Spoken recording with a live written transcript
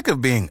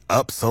of being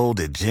upsold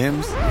at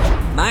gyms?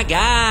 My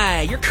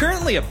guy, you're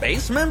currently a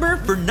base member?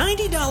 For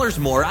 $90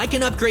 more, I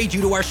can upgrade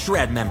you to our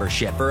Shred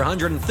membership. For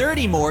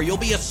 $130 more, you'll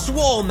be a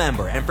Swole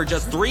member. And for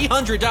just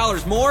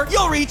 $300 more,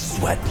 you'll reach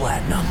Sweat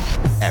Platinum.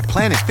 At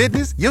Planet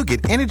Fitness, you'll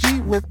get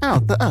energy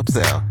without the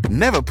upsell.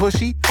 Never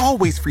pushy,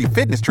 always free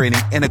fitness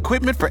training and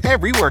equipment for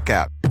every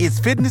workout. It's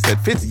fitness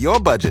that fits your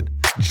budget.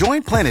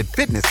 Join Planet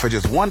Fitness for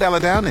just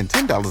 $1 down and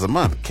 $10 a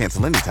month.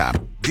 Cancel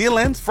anytime. Deal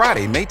ends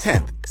Friday, May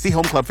 10th. See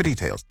Home Club for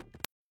details.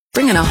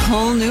 Bringing a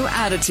whole new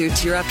attitude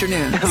to your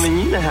afternoon. I mean,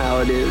 you know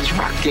how it is,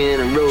 rocking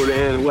and rolling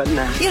and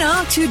whatnot. You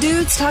know, two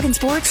dudes talking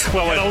sports.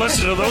 Well,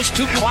 listen to those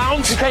two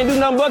clowns. You can't do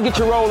nothing but get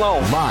your roll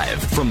on. Live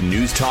from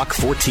News Talk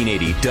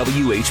 1480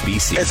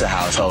 WHBC. It's a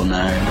household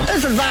name.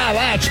 This is Vibe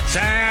Action.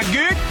 Sound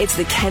good? It's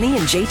the Kenny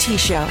and JT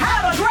Show.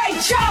 Have a great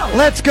show!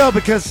 Let's go,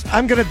 because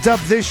I'm going to dub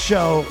this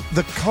show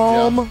the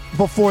calm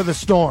before the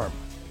storm.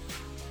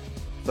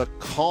 The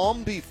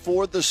calm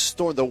before the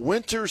storm. The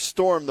winter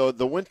storm, though.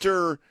 The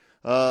winter...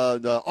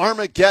 the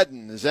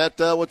Armageddon, is that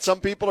what some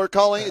people are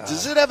calling it?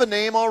 Does it have a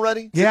name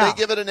already? Did they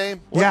give it a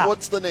name?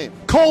 What's the name?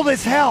 Cold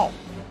as hell.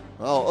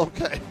 Oh,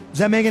 okay. Does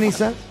that make any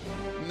sense?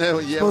 No,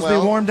 yeah. Supposed to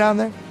be warm down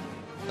there?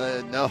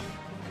 No.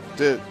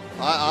 Dude,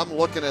 I'm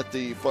looking at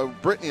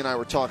Brittany and I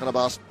were talking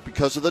about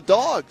because of the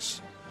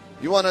dogs.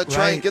 You want to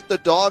try and get the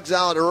dogs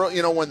out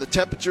early, when the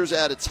temperature's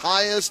at its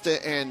highest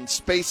and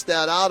space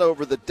that out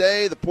over the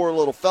day. The poor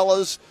little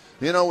fellas,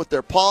 with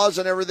their paws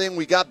and everything.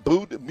 We got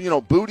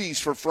booties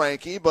for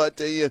Frankie, but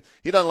he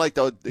doesn't like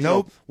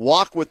to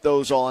walk with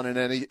those on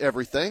and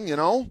everything,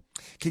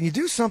 Can you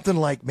do something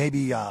like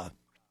maybe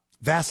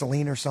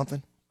Vaseline or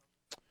something?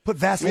 Put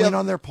Vaseline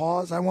on their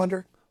paws, I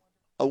wonder.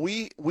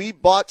 We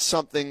bought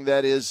something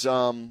that is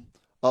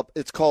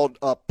it's called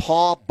a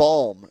paw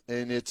balm,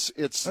 and it's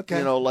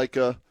like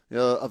a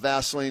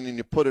Vaseline, and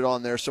you put it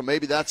on there. So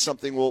maybe that's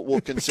something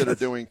we'll consider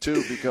doing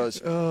too, because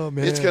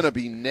it's going to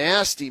be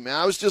nasty, man.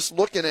 I was just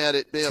looking at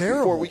it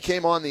before we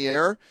came on the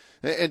air,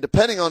 and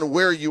depending on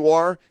where you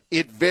are,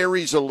 it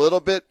varies a little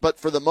bit.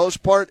 But for the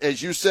most part,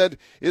 as you said,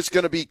 it's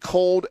going to be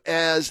cold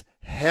as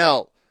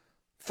hell.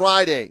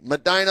 Friday,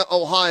 Medina,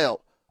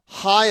 Ohio,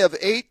 high of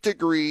 8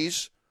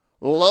 degrees.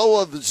 Low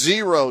of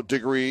 0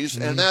 degrees,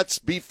 and that's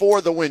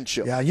before the wind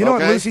chill. Yeah, you know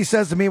what Lucy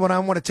says to me when I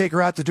want to take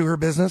her out to do her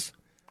business?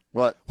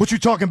 What? What you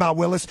talking about,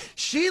 Willis?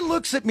 She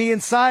looks at me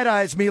and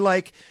side-eyes me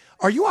like,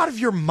 are you out of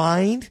your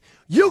mind?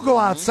 You go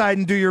outside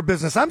and do your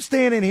business. I'm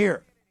staying in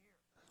here.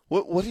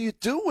 What do you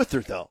do with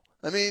her, though?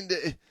 I mean,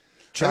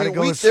 try to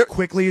go as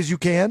quickly as you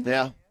can.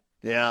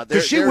 Yeah.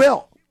 Because she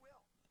will.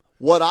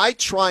 What I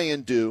try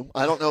and do,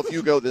 I don't know if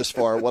you go this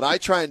far, what I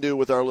try and do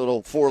with our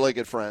little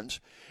four-legged friends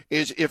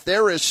is if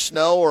there is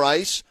snow or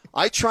ice,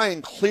 I try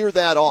and clear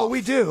that off. Oh,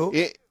 we do.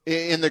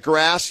 In the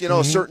grass,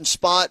 a certain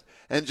spot,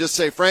 and just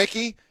say,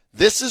 Frankie,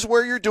 this is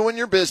where you're doing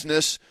your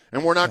business,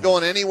 and we're not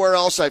going anywhere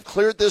else. I've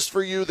cleared this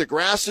for you. The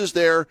grass is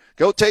there.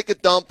 Go take a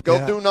dump.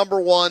 Go do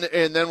number one,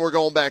 and then we're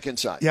going back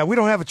inside. Yeah, we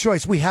don't have a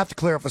choice. We have to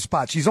clear up a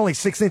spot. She's only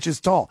 6 inches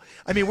tall.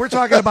 I mean, we're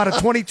talking about a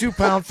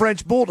 22-pound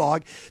French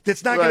bulldog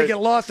that's not going to get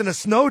lost in a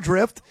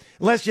snowdrift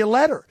unless you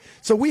let her.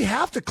 So we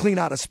have to clean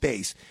out a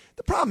space.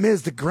 The problem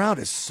is the ground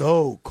is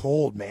so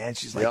cold, man.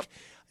 She's like,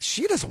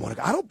 she doesn't want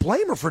to go. I don't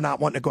blame her for not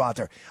wanting to go out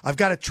there. I've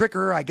got to trick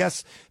her, I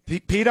guess.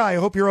 PETA, I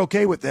hope you're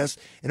okay with this.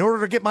 In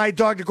order to get my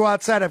dog to go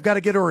outside, I've got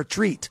to get her a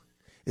treat.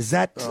 Is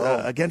that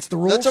against the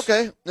rules? That's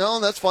okay. No,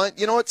 that's fine.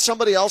 You know what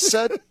somebody else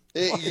said?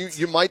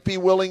 you might be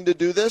willing to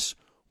do this.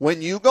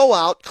 When you go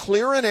out,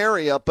 clear an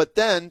area, but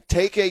then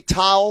take a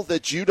towel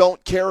that you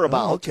don't care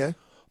about. Oh, okay.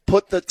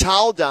 Put the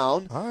towel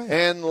down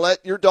and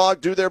let your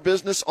dog do their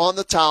business on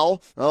the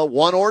towel,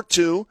 one or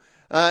two.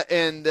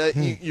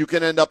 You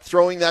can end up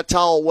throwing that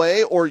towel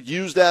away or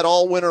use that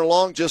all winter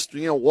long. Just,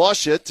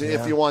 wash it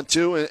if you want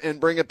to and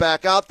bring it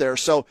back out there.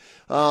 So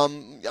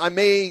I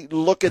may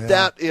look at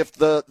that if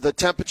the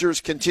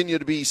temperatures continue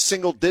to be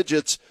single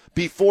digits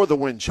before the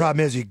wind chill.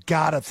 Problem is you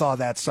got to thaw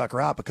that sucker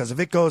out, because if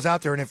it goes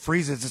out there and it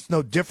freezes, it's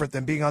no different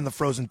than being on the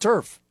frozen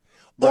turf.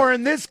 Right. Or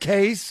in this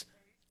case,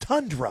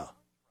 tundra.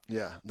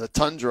 Yeah, the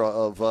tundra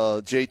of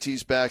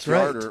JT's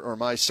backyard or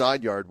my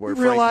side yard where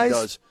You Frankie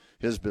does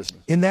his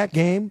business. In that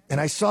game, and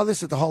I saw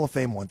this at the Hall of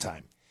Fame one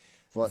time,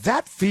 What?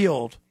 That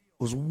field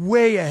was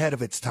way ahead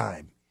of its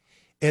time.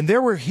 And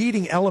there were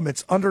heating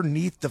elements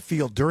underneath the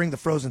field during the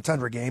Frozen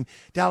Tundra game.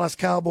 Dallas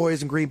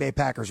Cowboys and Green Bay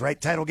Packers, right?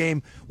 Title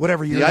game,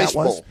 whatever year that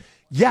was. Bowl.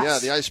 Yes.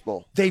 Yeah, the Ice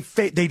Bowl. They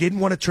didn't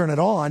want to turn it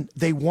on.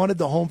 They wanted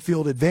the home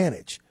field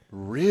advantage.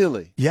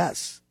 Really?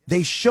 Yes.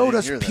 They showed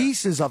us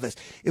pieces of this.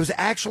 It was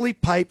actually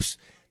pipes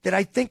that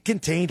I think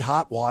contained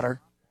hot water.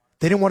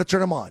 They didn't want to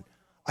turn them on.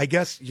 I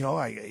guess,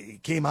 I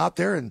came out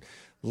there and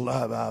what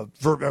I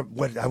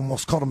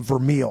almost called them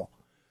vermeil.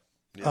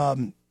 Yeah.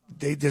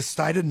 They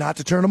decided not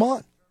to turn them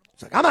on.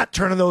 It's like, I'm not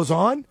turning those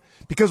on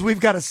because we've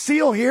got a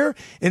seal here,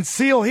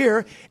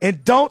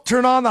 and don't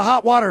turn on the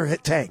hot water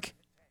tank.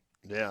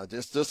 Yeah,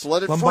 just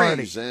let it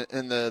Lombardi. freeze,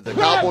 and the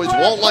Cowboys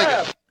won't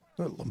like it.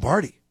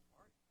 Lombardi.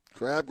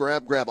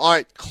 Grab. All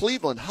right,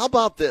 Cleveland, how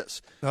about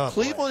this?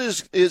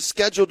 Cleveland is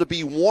scheduled to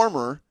be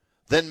warmer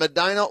than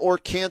Medina or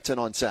Canton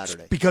on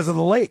Saturday? Because of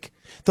the lake.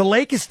 The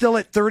lake is still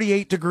at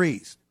 38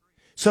 degrees.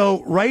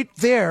 So right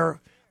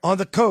there on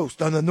the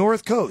coast, on the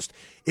north coast,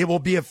 it will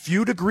be a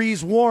few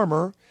degrees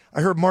warmer.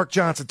 I heard Mark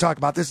Johnson talk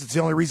about this. It's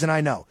the only reason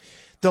I know.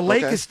 The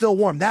lake is still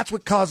warm. That's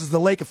what causes the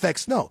lake effect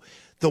snow.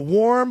 The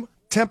warm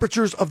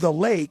temperatures of the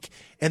lake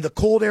and the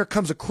cold air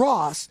comes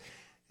across,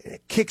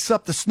 it kicks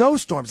up the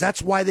snowstorms.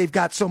 That's why they've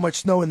got so much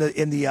snow in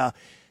the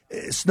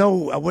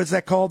snow. What is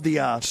that called?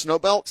 The snow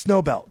belt.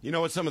 Snow belt. You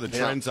know what? Some of the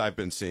trends I've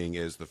been seeing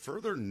is the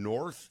further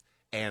north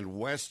and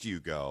west you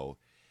go,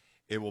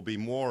 it will be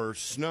more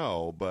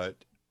snow, but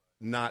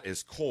not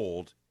as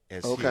cold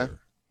as here.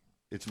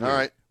 It's weird. All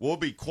right. We'll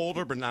be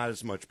colder, but not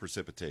as much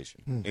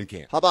precipitation in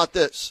Canton. How about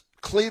this?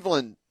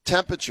 Cleveland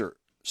temperature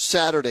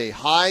Saturday,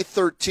 high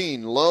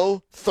 13,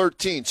 low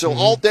 13. So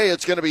all day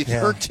it's going to be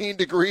 13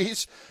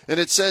 degrees. And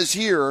it says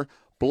here,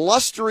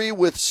 blustery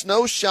with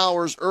snow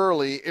showers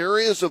early,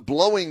 areas of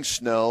blowing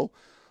snow,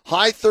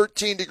 high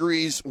 13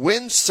 degrees,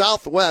 wind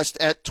southwest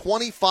at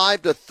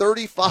 25 to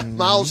 35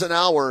 miles an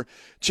hour,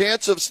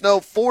 chance of snow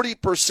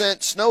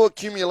 40%, snow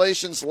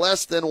accumulations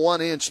less than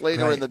 1 inch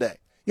later in the day.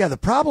 Yeah, the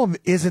problem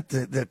isn't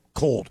the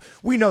cold.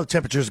 We know the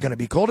temperature is going to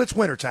be cold. It's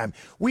wintertime.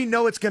 We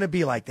know it's going to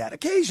be like that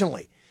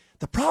occasionally.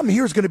 The problem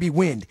here is going to be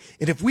wind.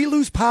 And if we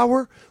lose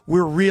power,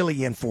 we're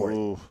really in for it.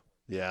 Ooh,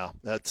 yeah,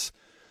 that's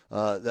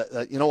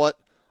you know what?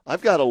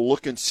 I've got to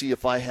look and see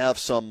if I have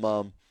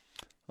some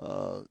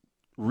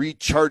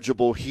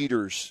rechargeable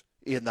heaters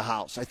in the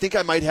house. I think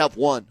I might have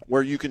one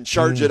where you can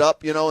charge it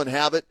up, and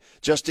have it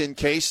just in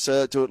case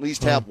to at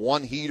least have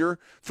one heater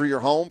for your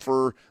home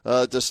for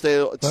to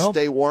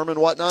stay warm and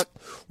whatnot.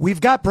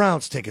 We've got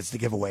Browns tickets to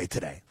give away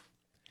today.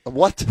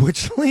 What?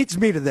 Which leads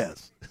me to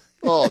this.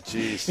 Oh,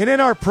 jeez. And in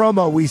our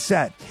promo, we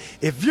said,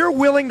 if you're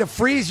willing to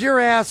freeze your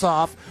ass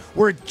off,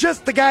 we're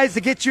just the guys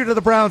to get you to the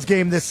Browns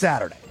game this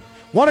Saturday.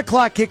 1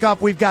 o'clock kickoff,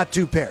 we've got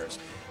 2 pairs.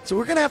 So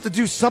we're going to have to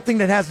do something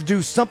that has to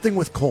do something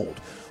with cold.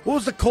 What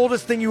was the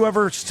coldest thing you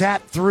ever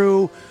sat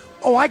through?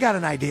 Oh, I got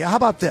an idea. How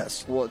about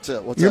this? What's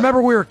it? You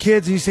remember we were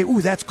kids and you say,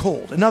 ooh, that's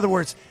cold. In other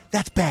words,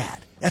 that's bad.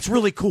 That's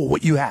really cool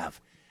what you have.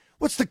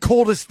 What's the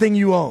coldest thing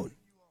you own?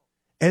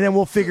 And then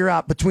we'll figure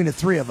out between the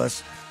 3 of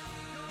us,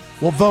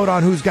 we'll vote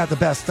on who's got the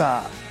best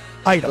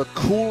item. The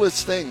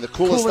coolest thing, the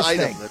coolest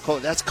item.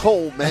 That's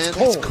cold, man.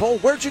 That's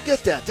cold. Where'd you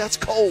get that? That's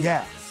cold.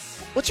 Yeah.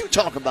 What you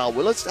talking about,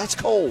 Willis? That's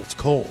cold. It's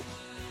cold.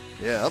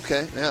 Yeah,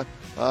 okay. Yeah.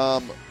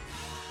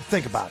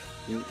 Think about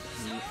it.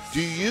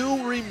 Do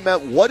you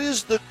remember what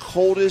is the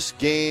coldest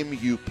game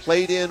you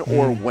played in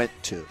or went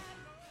to?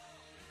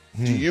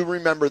 Do you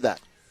remember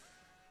that?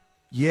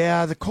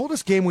 Yeah, the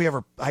coldest game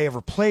I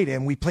ever played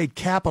in, we played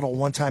Capital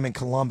one time in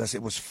Columbus.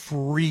 It was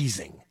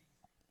freezing.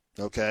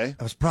 Okay.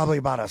 I was probably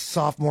about a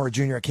sophomore or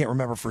junior. I can't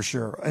remember for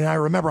sure. And I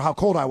remember how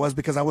cold I was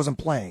because I wasn't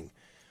playing.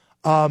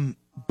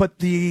 But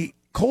the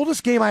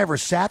coldest game I ever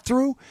sat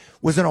through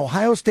was an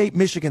Ohio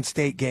State-Michigan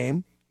State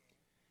game.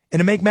 And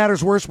to make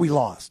matters worse, we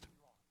lost.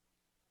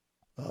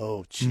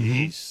 Oh,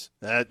 jeez.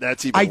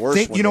 That's even worse. I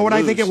think, you know what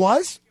I think it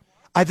was?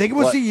 I think it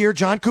was the year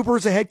John Cooper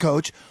was the head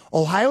coach.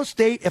 Ohio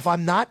State, if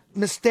I'm not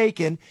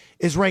mistaken,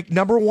 is ranked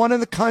number 1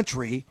 in the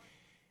country.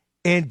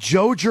 And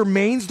Joe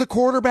Germain's the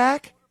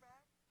quarterback.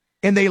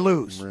 And they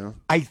lose,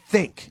 I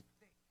think.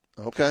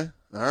 Okay.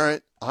 All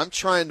right. I'm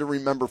trying to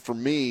remember for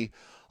me.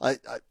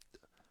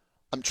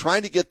 I'm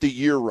trying to get the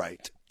year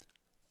right.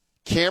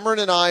 Cameron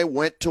and I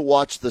went to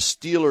watch the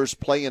Steelers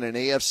play in an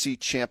AFC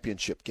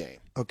championship game.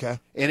 Okay.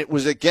 And it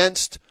was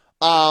against,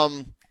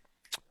 Rex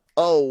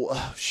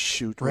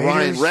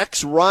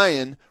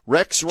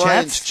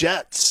Ryan's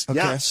Jets. Okay.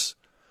 Yes.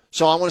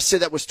 So I want to say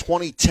that was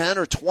 2010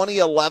 or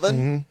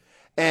 2011.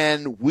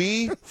 And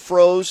we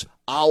froze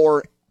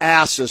our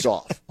asses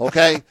off,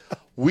 okay?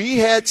 We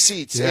had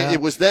seats. Yeah.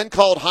 It was then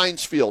called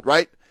Heinz Field,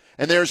 right?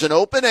 And there's an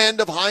open end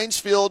of Heinz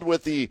Field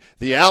with the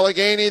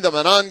Allegheny, the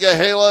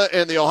Monongahela,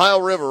 and the Ohio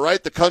River,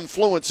 right? The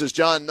confluence, as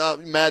John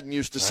Madden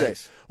used to say.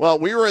 Well,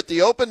 we were at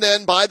the open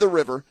end by the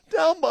river,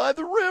 down by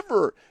the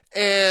river.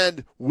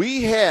 And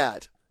we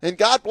had, and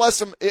God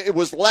bless him, it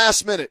was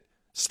last minute.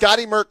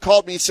 Scotty Merck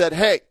called me and said,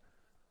 hey,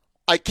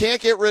 I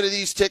can't get rid of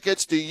these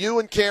tickets. Do you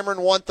and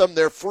Cameron want them?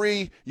 They're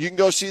free. You can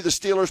go see the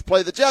Steelers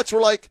play the Jets.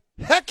 We're like,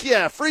 heck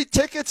yeah, free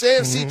tickets,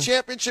 AFC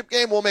Championship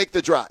game, we'll make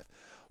the drive.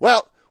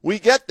 Well, we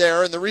get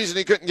there, and the reason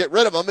he couldn't get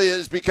rid of them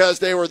is because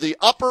they were the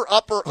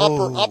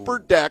upper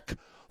deck,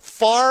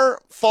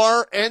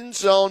 far end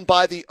zone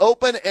by the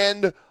open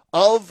end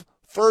of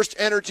First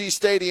Energy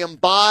Stadium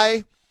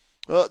by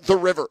the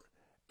river.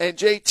 And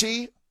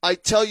JT, I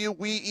tell you,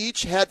 we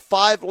each had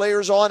 5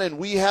 layers on, and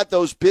we had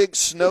those big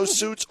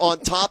snowsuits on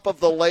top of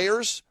the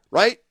layers,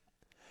 right?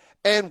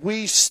 And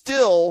we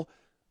still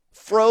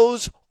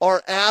froze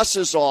our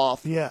asses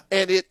off. Yeah.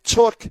 And it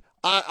took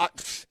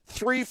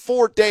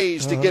 3-4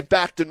 days to get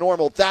back to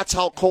normal. That's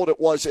how cold it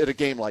was at a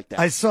game like that.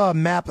 I saw a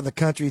map of the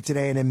country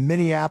today, and in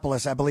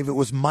Minneapolis, I believe it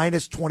was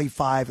minus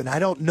 25, and I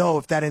don't know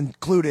if that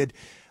included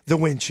the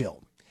wind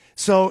chill.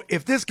 So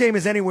if this game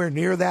is anywhere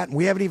near that, and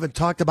we haven't even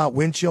talked about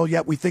wind chill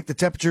yet, we think the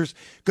temperature's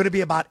going to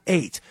be about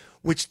 8.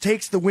 which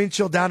takes the wind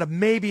chill down to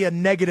maybe a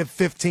negative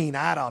 15.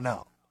 I don't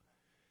know.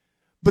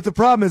 But the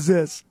problem is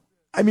this.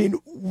 I mean,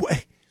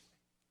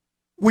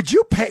 would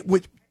you pay?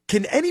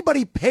 Can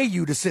anybody pay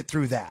you to sit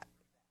through that?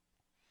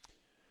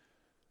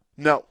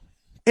 No.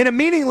 In a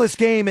meaningless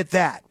game at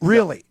that,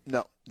 really?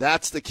 No.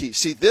 That's the key.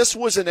 See, this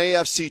was an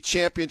AFC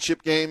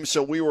championship game,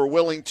 so we were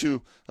willing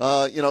to,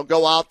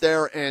 go out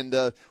there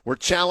and we're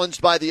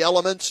challenged by the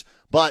elements,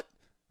 but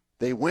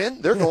they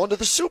win, they're going to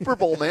the Super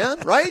Bowl, man,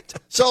 right?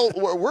 So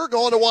we're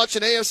going to watch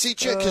an AFC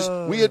championship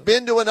because we had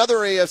been to another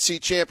AFC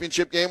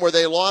championship game where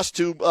they lost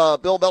to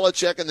Bill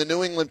Belichick and the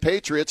New England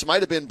Patriots.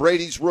 Might have been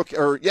Brady's rookie,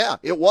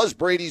 it was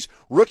Brady's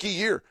rookie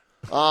year.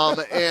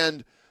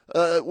 And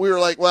we were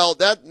like, well,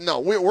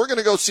 we're going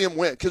to go see them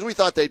win because we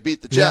thought they'd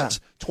beat the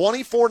Jets.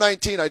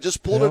 24-19, I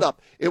just pulled it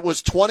up. It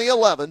was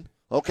 2011,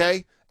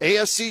 okay?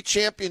 AFC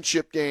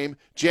championship game,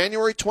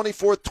 January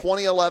 24th,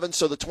 2011,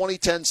 so the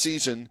 2010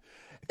 season.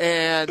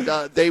 And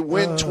they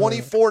win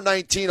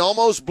 24-19,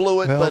 almost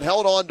blew it, but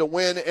held on to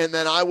win. And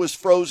then I was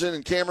frozen,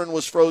 and Cameron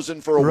was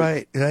frozen for a week.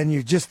 Right, and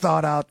you just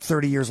thawed out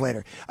 30 years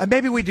later.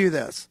 Maybe we do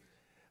this.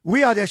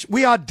 We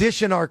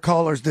audition our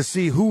callers to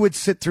see who would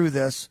sit through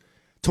this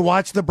to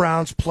watch the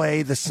Browns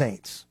play the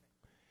Saints.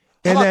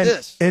 How about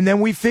this? And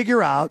then we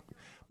figure out.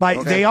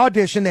 They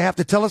audition. They have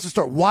to tell us the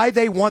story. Why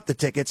they want the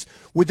tickets.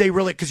 Would they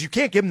really? Because you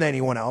can't give them to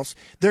anyone else.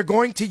 They're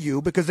going to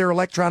you because they're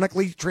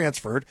electronically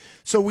transferred.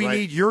 So we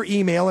need your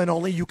email and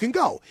only you can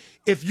go.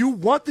 If you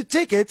want the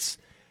tickets,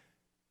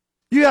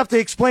 you have to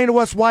explain to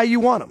us why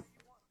you want them.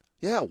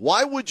 Yeah,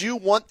 why would you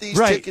want these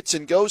tickets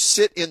and go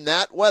sit in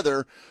that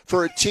weather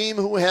for a team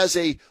who has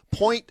a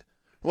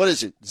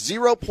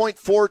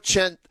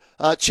 0.4%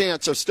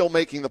 chance of still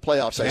making the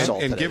playoffs?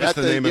 And give us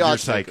the name of your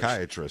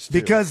psychiatrist.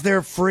 Because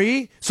they're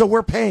free, so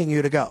we're paying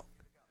you to go.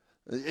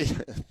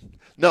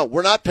 No,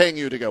 we're not paying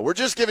you to go. We're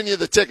just giving you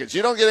the tickets.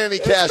 You don't get any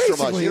cash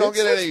from us. You don't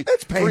get any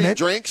free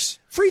drinks.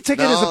 Free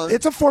ticket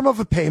it's a form of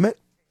a payment.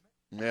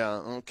 Yeah,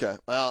 okay.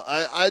 Well,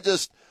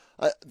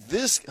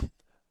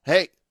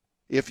 hey,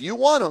 if you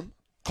want them,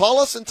 call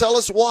us and tell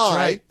us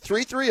why.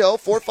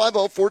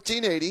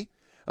 330-450-1480.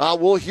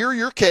 We'll hear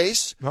your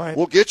case. Right.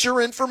 We'll get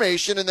your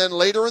information, and then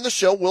later in the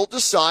show, we'll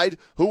decide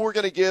who we're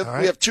going to give. Right.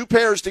 We have 2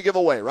 pairs to give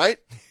away, right?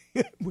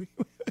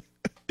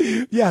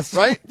 Yes.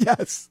 Right?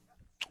 Yes.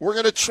 We're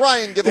going to try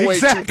and give away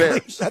 2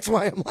 pairs. That's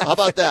why I'm laughing. How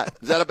about that?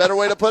 Is that a better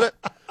way to put it?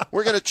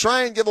 We're going to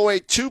try and give away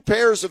 2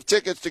 pairs of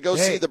tickets to go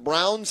see the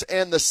Browns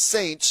and the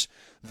Saints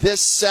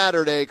this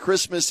Saturday,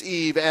 Christmas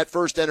Eve, at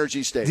First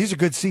Energy Stadium. These are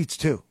good seats,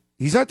 too.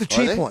 These aren't the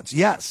cheap ones.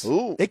 Yes.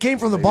 Ooh, they came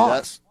from the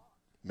boss.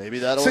 Maybe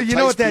that'll. So you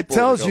know what that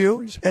tells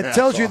you? It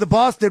tells you the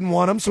boss didn't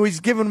want them, so he's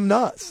giving them to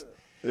us.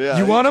 Yeah,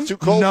 you want them? Too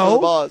cold no. for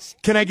the boss.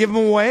 Can I give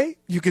them away?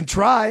 You can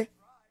try.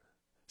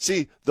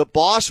 See, the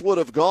boss would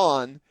have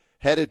gone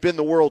had it been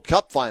the World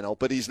Cup final,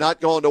 but he's not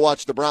going to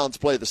watch the Browns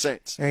play the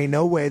Saints. There ain't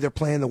no way they're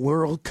playing the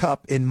World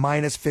Cup in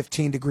minus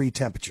 15-degree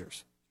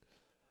temperatures.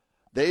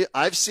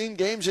 I've seen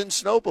games in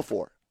snow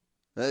before.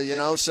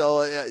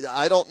 So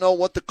I don't know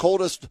what the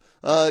coldest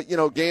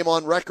game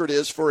on record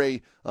is for a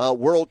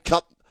World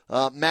Cup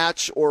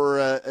match or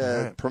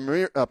a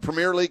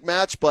Premier League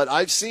match, but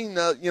I've seen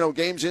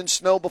games in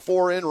snow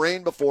before, in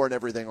rain before, and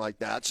everything like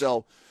that.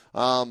 So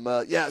I'm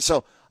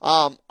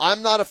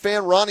not a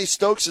fan. Ronnie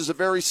Stokes is a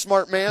very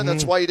smart man.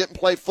 That's why he didn't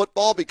play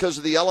football, because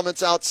of the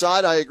elements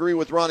outside. I agree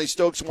with Ronnie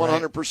Stokes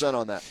 100%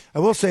 on that. I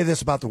will say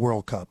this about the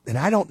World Cup, and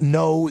I don't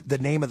know the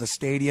name of the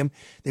stadium.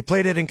 They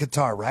played it in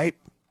Qatar, right?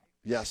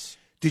 Yes.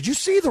 Did you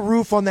see the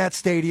roof on that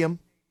stadium?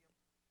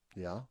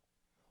 Yeah.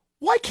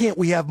 Why can't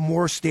we have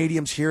more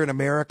stadiums here in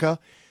America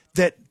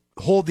that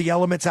hold the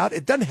elements out?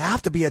 It doesn't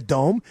have to be a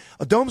dome.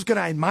 A dome's going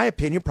to, in my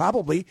opinion,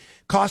 probably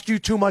cost you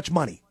too much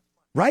money,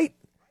 right?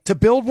 To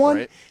build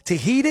one, to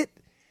heat it.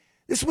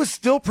 This was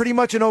still pretty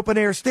much an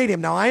open-air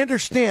stadium. Now, I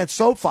understand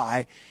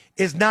SoFi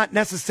is not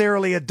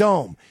necessarily a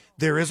dome.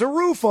 There is a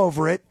roof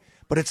over it,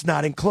 but it's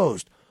not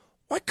enclosed.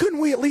 Why couldn't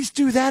we at least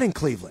do that in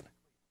Cleveland?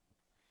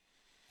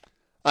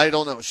 I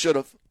don't know. Should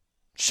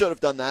have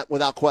done that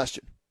without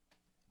question.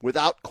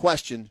 Without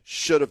question,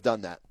 should have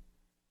done that.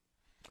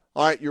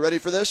 All right, you ready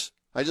for this?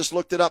 I just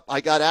looked it up.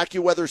 I got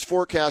AccuWeather's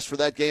forecast for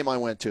that game I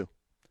went to.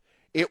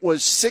 It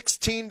was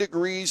 16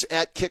 degrees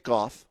at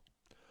kickoff.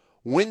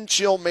 Wind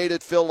chill made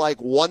it feel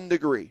like 1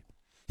 degree.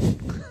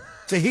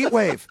 It's a heat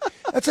wave.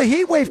 That's a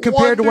heat wave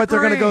compared to what they're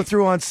going to go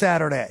through on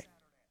Saturday.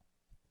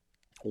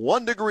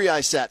 1 degree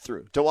I sat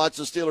through to watch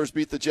the Steelers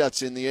beat the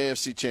Jets in the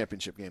AFC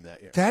Championship game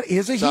that year. That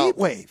is a heat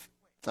wave.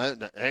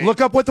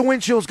 Look up what the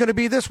wind chill is going to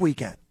be this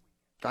weekend.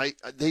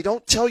 They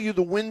don't tell you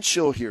the wind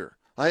chill here.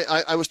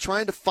 I was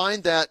trying to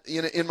find that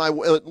in my,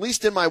 at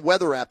least in my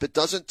weather app. It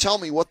doesn't tell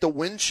me what the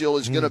wind chill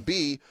is going to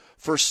be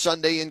for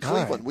Sunday in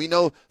Cleveland. Right. We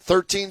know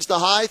 13's the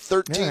high,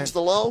 13's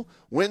the low.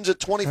 Winds at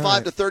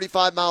 25 to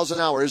 35 miles an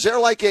hour. Is there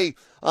like a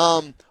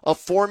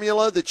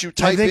formula that you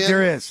type in? I think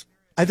there is.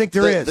 I think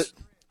there is.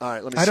 All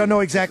right, let me see. I don't know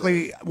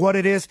exactly what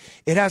it is.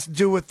 It has to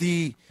do with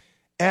the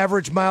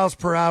average miles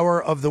per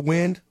hour of the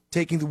wind,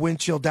 taking the wind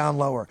chill down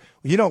lower.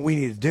 You know what we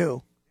need to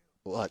do?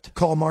 What?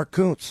 Call Mark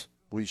Kuntz.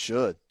 We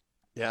should.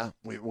 Yeah,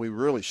 we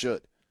really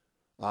should.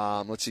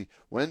 Let's see.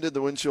 When did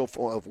the wind chill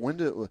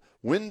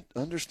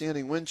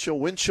understanding wind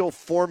chill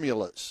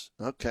formulas?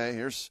 Okay,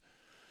 here's.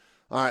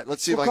 All right,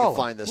 let's see if I can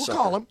find this. We'll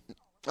call him.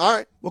 All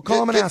right, we'll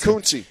call him and ask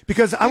Coonsey.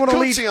 Because I want to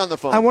lead on the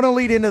phone. I want to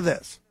lead into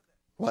this.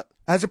 What?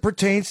 As it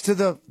pertains to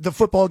the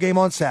football game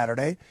on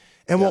Saturday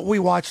and what we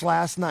watched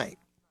last night.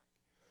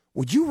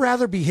 Would you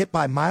rather be hit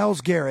by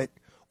Myles Garrett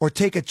or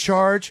take a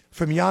charge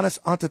from Giannis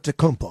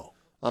Antetokounmpo?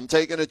 I'm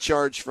taking a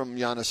charge from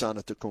Giannis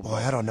Antetokounmpo. Boy,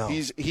 I don't know.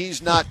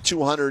 He's not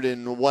 200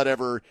 and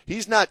whatever.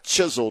 He's not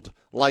chiseled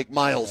like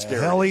Myles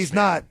Garrett. Hell, he's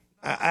not.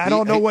 I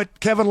don't know what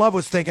Kevin Love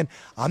was thinking.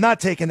 I'm not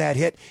taking that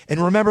hit.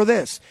 And remember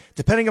this,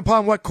 depending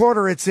upon what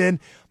quarter it's in,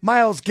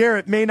 Myles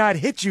Garrett may not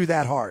hit you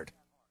that hard.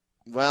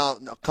 Well,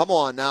 no, come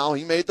on now.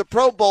 He made the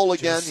Pro Bowl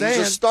again. He's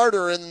a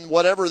starter in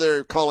whatever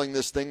they're calling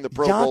this thing, the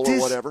Pro Bowl or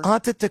whatever.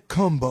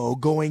 Antetokounmpo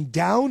going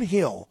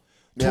downhill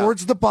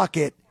towards the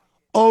bucket.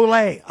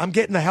 Ole, I'm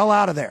getting the hell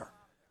out of there.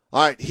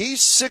 All right,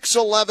 he's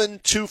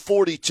 6'11",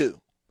 242.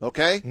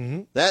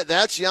 Okay,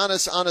 that's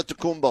Giannis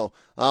Antetokounmpo.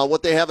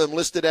 What they have him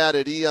listed at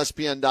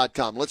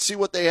ESPN.com. Let's see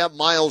what they have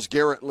Myles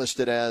Garrett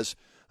listed as.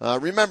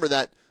 Remember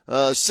that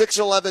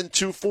 6'11",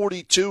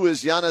 242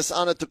 is Giannis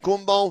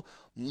Antetokounmpo.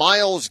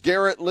 Myles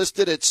Garrett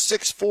listed at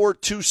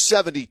 6'4",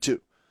 272.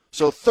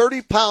 So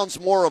 30 pounds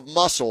more of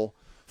muscle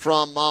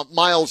from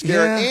Myles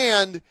Garrett,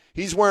 and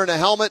he's wearing a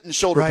helmet and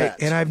shoulder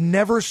pads. And I've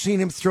never seen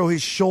him throw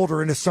his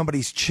shoulder into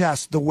somebody's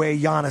chest the way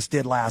Giannis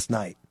did last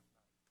night.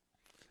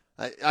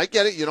 I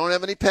get it. You don't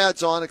have any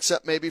pads on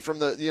except maybe from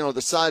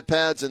the side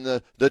pads and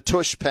the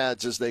tush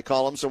pads, as they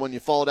call them, so when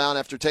you fall down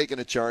after taking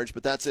a charge,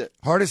 but that's it.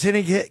 Hardest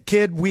hitting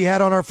kid we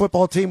had on our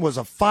football team was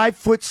a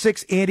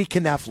 5'6" Andy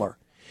Kneffler.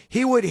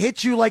 He would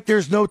hit you like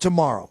there's no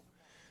tomorrow.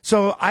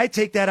 So I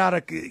take that out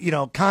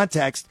of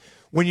context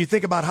when you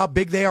think about how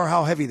big they are,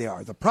 how heavy they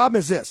are. The problem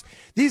is this.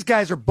 These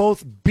guys are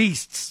both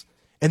beasts,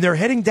 and they're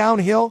heading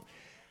downhill.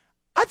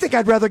 I think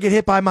I'd rather get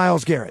hit by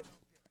Myles Garrett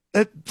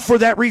for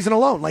that reason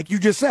alone. Like you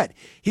just said,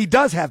 he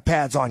does have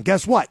pads on.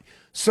 Guess what?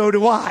 So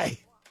do I.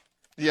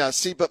 Yeah,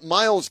 see, but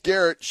Myles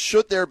Garrett,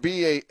 should there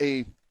be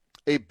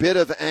a bit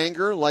of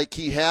anger like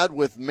he had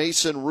with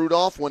Mason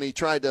Rudolph when he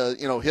tried to,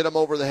 hit him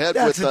over the head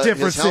with a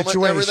different his helmet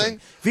situation.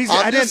 And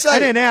everything? I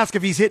didn't ask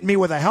if he's hitting me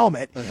with a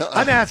helmet.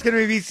 I'm asking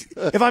him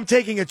if I'm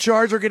taking a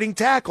charge or getting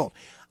tackled.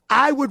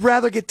 I would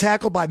rather get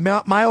tackled by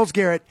Myles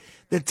Garrett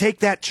than take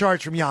that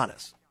charge from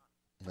Giannis.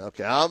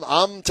 Okay,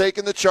 I'm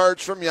taking the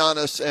charge from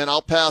Giannis, and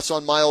I'll pass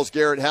on Myles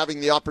Garrett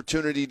having the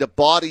opportunity to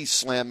body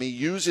slam me,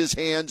 use his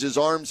hands, his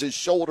arms, his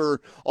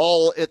shoulder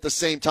all at the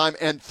same time,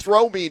 and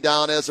throw me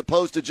down as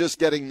opposed to just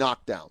getting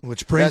knocked down.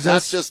 Which brings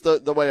that's us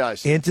just the way I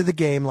see it. Into the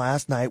game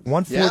last night,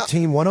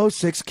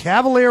 114-106,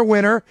 Cavalier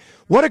winner.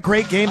 What a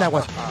great game that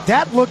was.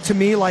 That looked to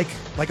me like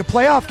a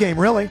playoff game,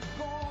 really.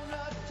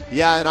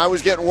 Yeah, and I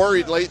was getting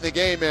worried late in the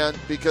game, man,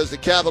 because the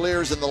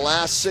Cavaliers in the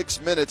last 6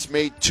 minutes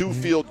made 2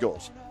 field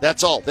goals.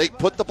 That's all. They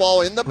put the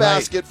ball in the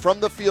basket from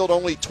the field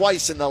only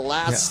twice in the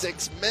last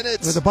 6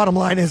 minutes. But the bottom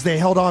line is they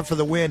held on for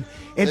the win.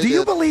 And do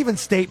you believe in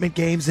statement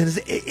games? And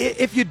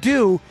if you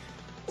do,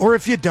 or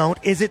if you don't,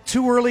 is it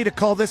too early to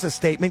call this a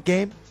statement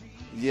game?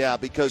 Yeah,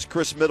 because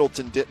Chris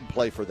Middleton didn't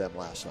play for them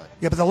last night.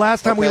 Yeah, but the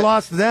last time we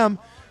lost to them,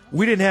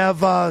 we didn't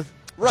have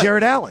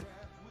Jared Allen.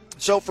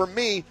 So for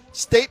me,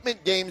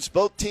 statement games,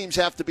 both teams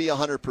have to be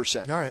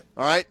 100%.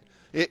 All right?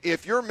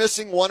 If you're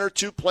missing one or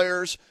two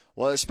players,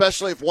 well,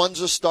 especially if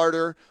one's a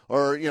starter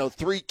or,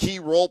 3 key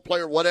role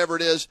player, whatever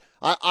it is,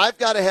 I've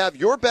got to have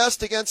your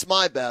best against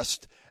my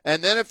best.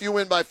 And then if you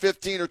win by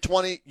 15 or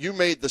 20, you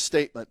made the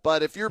statement.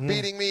 But if you're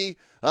beating me,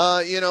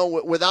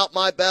 without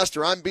my best,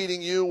 or I'm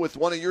beating you with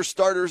one of your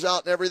starters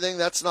out and everything,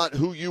 that's not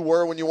who you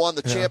were when you won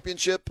the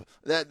championship.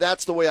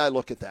 That's the way I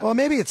look at that. Well,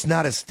 maybe it's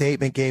not a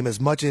statement game as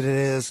much as it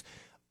is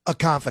a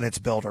confidence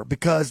builder,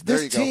 because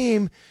this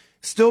team,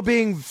 still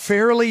being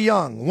fairly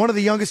young, one of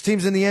the youngest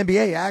teams in the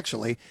NBA,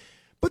 actually,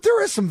 but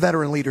there is some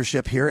veteran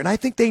leadership here, and I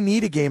think they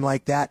need a game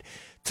like that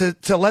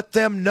to let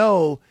them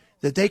know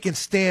that they can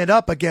stand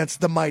up against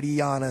the mighty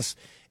Giannis.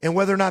 And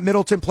whether or not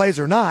Middleton plays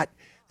or not,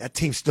 that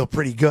team's still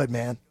pretty good,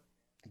 man.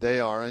 They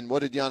are. And what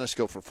did Giannis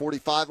go for,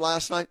 45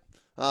 last night?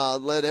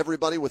 Led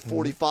everybody with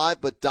 45,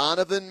 but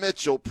Donovan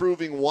Mitchell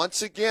proving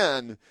once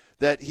again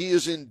that he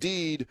is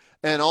indeed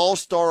an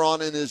all-star on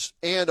his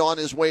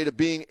way to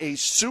being a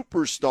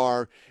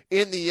superstar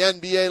in the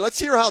NBA. Let's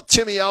hear how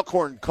Timmy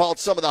Alcorn called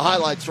some of the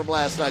highlights from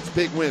last night's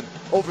big win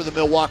over the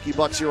Milwaukee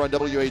Bucks here on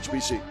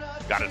WHBC.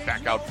 Got it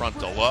back out front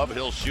to Love.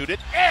 He'll shoot it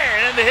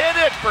and hit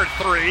it for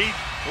 3.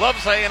 Love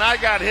saying, I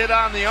got hit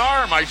on the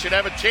arm. I should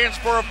have a chance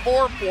for a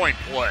 4-point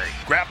play.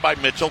 Grabbed by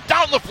Mitchell.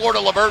 Down the floor to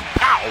LeVert.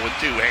 Pow with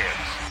 2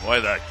 hands. Boy,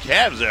 the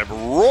Cavs have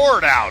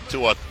roared out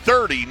to a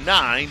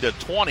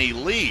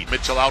 39-20 lead.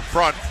 Mitchell out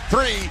front.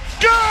 3.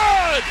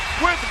 Good!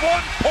 With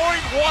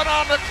 1.1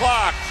 on the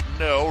clock.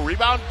 No.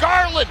 Rebound.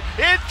 Garland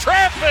in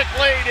traffic.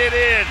 Laid it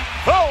in.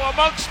 Oh,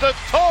 amongst the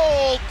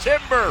tall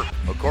timber.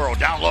 Okoro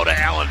down low to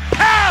Allen.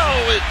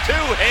 Pow with 2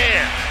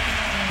 hands.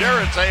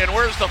 Jarrett saying,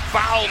 where's the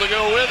foul to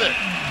go with it?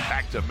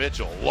 Back to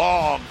Mitchell.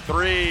 Long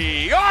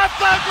three. Off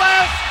the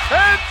glass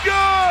and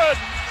good!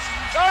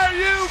 Are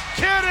you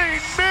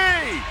kidding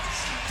me?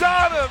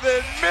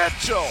 Donovan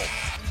Mitchell.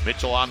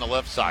 Mitchell on the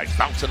left side.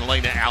 Bouncing the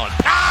lane to Allen.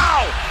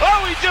 Pow!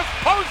 Oh, he just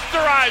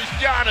posterized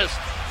Giannis.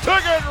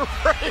 Took it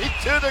right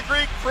to the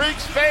Greek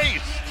Freak's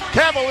face.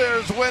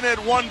 Cavaliers win it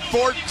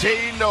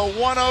 114 to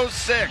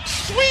 106.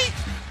 Sweet!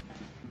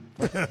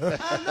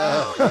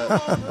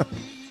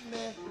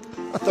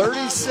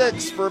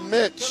 36 for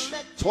Mitch,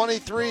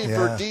 23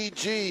 for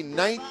DG,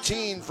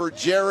 19 for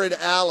Jared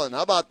Allen.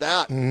 How about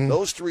that?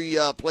 Those three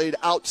played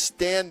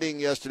outstanding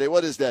yesterday.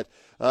 What is that?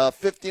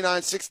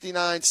 59,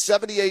 69,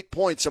 78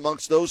 points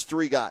amongst those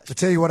three guys. I'll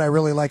tell you what I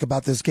really like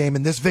about this game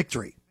and this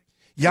victory.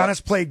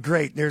 Giannis played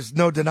great. There's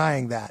no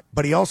denying that.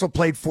 But he also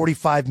played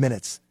 45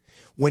 minutes.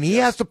 When he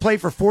has to play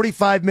for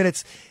 45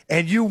 minutes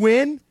and you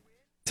win,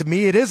 to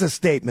me it is a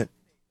statement.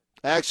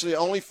 Actually,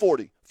 only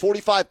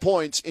 45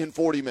 points in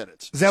 40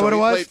 minutes. Is that what it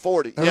was? He played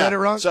 40. I read it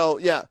wrong? So,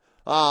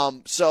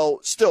 so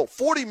still,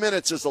 40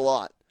 minutes is a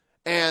lot.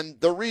 And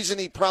the reason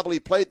he probably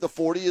played the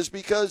 40 is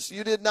because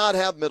you did not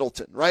have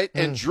Middleton, right?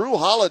 And Drew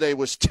Holiday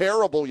was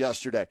terrible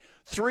yesterday.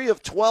 3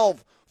 of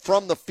 12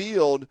 from the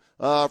field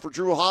for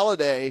Drew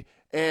Holiday.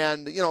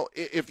 And, you know,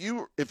 if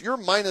you're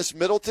minus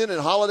Middleton and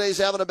Holiday's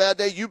having a bad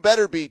day, you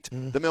better beat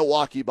the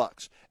Milwaukee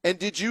Bucks. And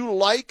did you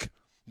like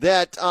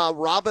that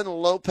Robin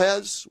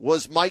Lopez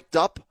was mic'd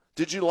up?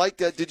 Did you like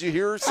that? Did you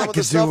hear some of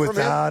the stuff from him? I could do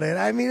without it.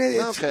 I mean,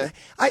 it's, okay.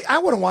 I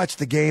want to watch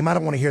the game. I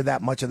don't want to hear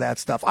that much of that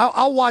stuff.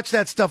 I'll watch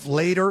that stuff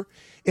later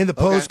in the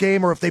post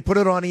game, or if they put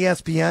it on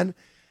ESPN.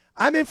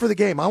 I'm in for the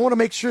game. I want to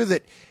make sure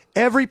that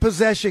every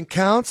possession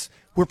counts.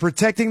 We're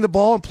protecting the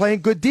ball and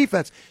playing good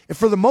defense. And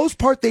for the most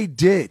part, they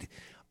did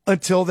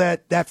until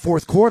that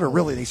fourth quarter.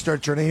 Really, they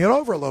started turning it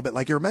over a little bit,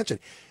 like you were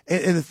mentioning.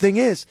 And the thing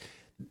is,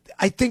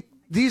 I think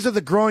these are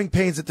the growing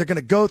pains that they're going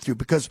to go through,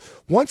 because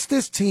once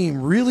this team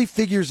really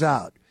figures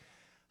out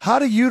how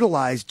to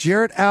utilize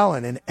Jarrett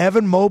Allen and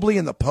Evan Mobley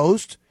in the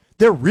post,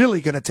 they're really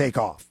going to take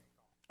off.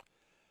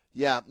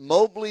 Yeah,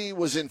 Mobley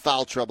was in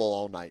foul trouble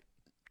all night.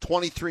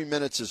 23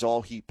 minutes is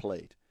all he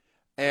played.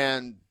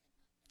 And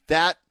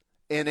that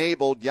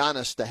enabled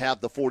Giannis to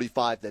have the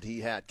 45 that he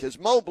had, because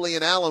Mobley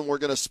and Allen were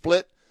going to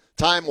split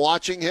time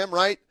watching him,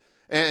 right?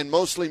 And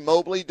mostly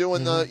Mobley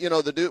doing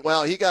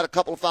he got a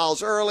couple of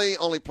fouls early,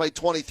 only played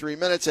 23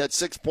 minutes, had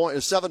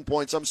 7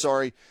 points,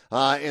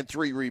 and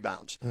 3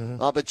 rebounds.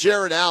 But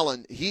Jared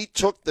Allen, he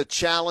took the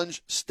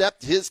challenge,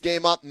 stepped his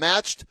game up,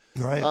 matched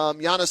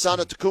Giannis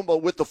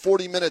Antetokounmpo with the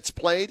 40 minutes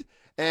played,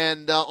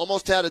 and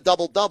almost had a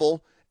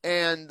double-double.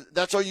 And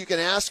that's all you can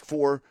ask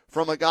for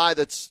from a guy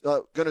that's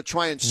going to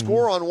try and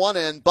score on one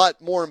end,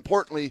 but more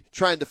importantly,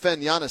 try and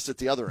defend Giannis at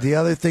the other end. The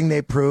other thing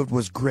they proved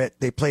was grit.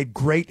 They played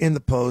great in the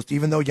post,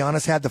 even though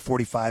Giannis had the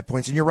 45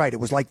 points. And you're right, it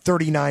was like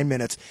 39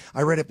 minutes.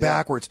 I read it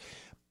backwards.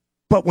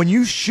 But when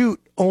you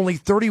shoot only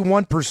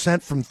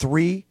 31% from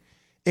 3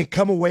 and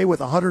come away with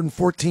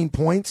 114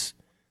 points,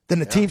 then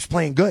the team's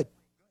playing good.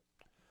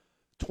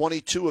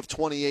 22 of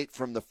 28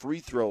 from the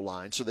free throw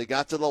line. So they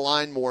got to the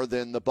line more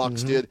than the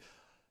Bucks did.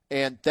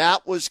 And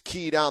that was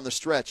key down the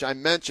stretch. I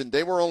mentioned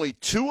they were only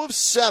 2 of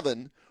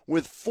 7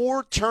 with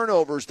 4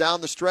 turnovers down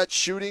the stretch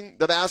shooting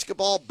the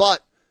basketball,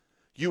 but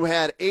you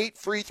had 8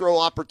 free throw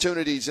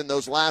opportunities in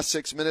those last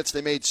 6 minutes.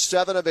 They made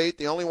 7 of 8.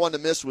 The only one to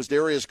miss was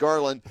Darius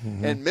Garland.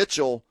 And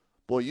Mitchell,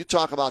 boy, you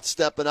talk about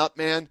stepping up,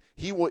 man.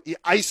 He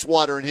ice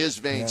water in his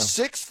veins.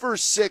 6 for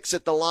 6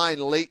 at the line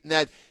late in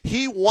that.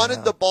 He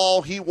wanted the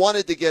ball. He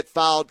wanted to get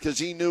fouled because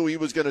he knew he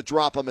was going to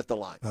drop him at the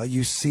line. Well,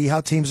 you see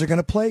how teams are going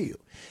to play you.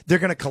 They're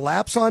going to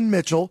collapse on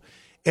Mitchell,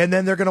 and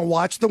then they're going to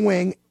watch the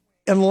wing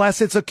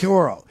unless it's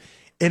Okoro.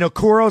 And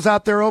Okoro's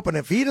out there open.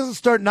 If he doesn't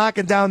start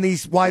knocking down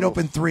these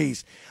wide-open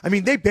threes, I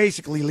mean, they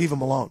basically leave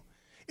him alone.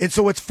 And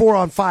so it's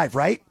 4-on-5,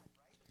 right?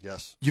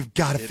 Yes. You've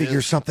got to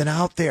figure something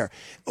out there.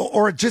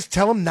 Or just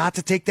tell him not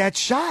to take that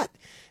shot.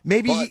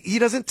 Maybe he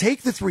doesn't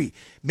take the 3.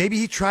 Maybe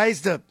he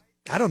tries to,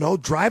 I don't know,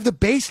 drive the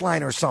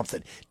baseline or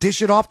something.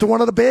 Dish it off to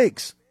one of the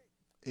bigs.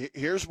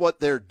 Here's what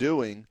they're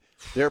doing.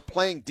 They're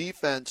playing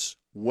defense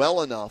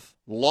well enough,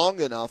 long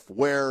enough,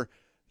 where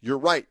you're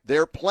right.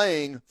 They're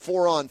playing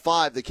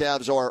 4-on-5, the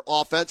Cavs are,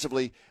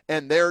 offensively,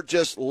 and they're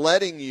just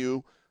letting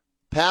you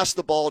pass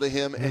the ball to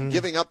him and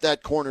giving up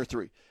that corner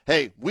 3.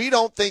 Hey, we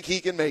don't think he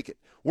can make it.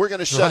 We're going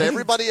to shut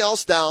everybody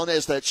else down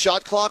as that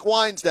shot clock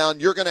winds down.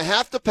 You're going to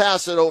have to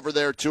pass it over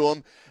there to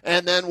him,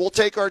 and then we'll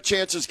take our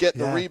chances getting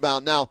the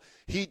rebound. Now,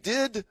 he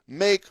did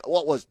make,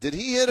 did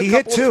he hit a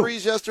couple of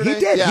threes yesterday? He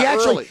did. Yeah, he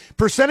actually, early.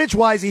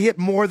 Percentage-wise, he hit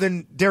more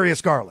than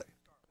Darius Garland.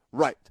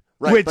 Right,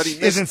 Which but he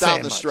missed down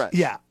the much. stretch.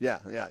 Yeah.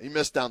 He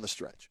missed down the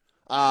stretch.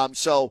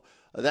 So,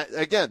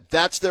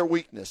 that's their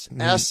weakness.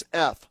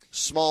 SF,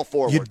 small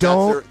forward. You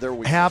don't their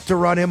weakness. have to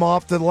run him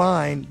off the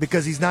line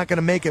because he's not going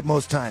to make it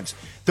most times.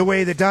 The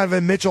way that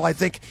Donovan Mitchell, I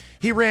think,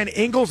 he ran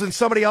Ingles and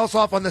somebody else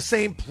off on the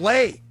same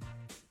play.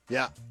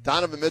 Yeah,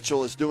 Donovan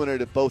Mitchell is doing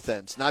it at both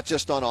ends, not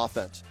just on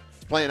offense.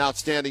 He's playing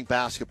outstanding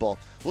basketball.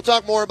 We'll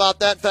talk more about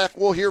that. In fact,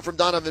 we'll hear from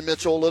Donovan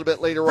Mitchell a little bit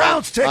later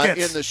Browns on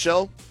tickets. In the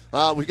show.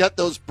 We got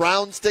those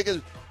Browns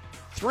tickets.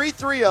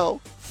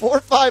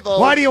 330-450-1480.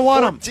 Why do you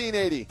want them?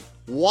 1480.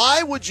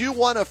 Why would you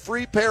want a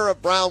free pair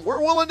of brown? We're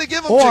willing to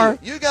give them or, to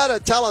you. You got to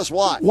tell us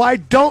why. Why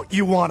don't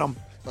you want them?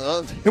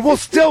 And we'll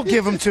still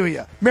give them to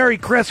you. Merry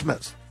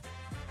Christmas.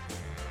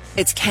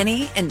 It's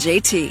Kenny and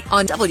JT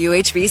on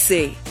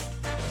WHBC.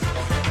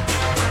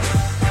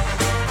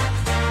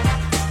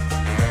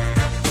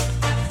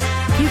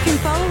 You can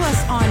follow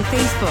us on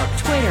Facebook,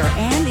 Twitter,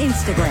 and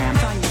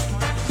Instagram.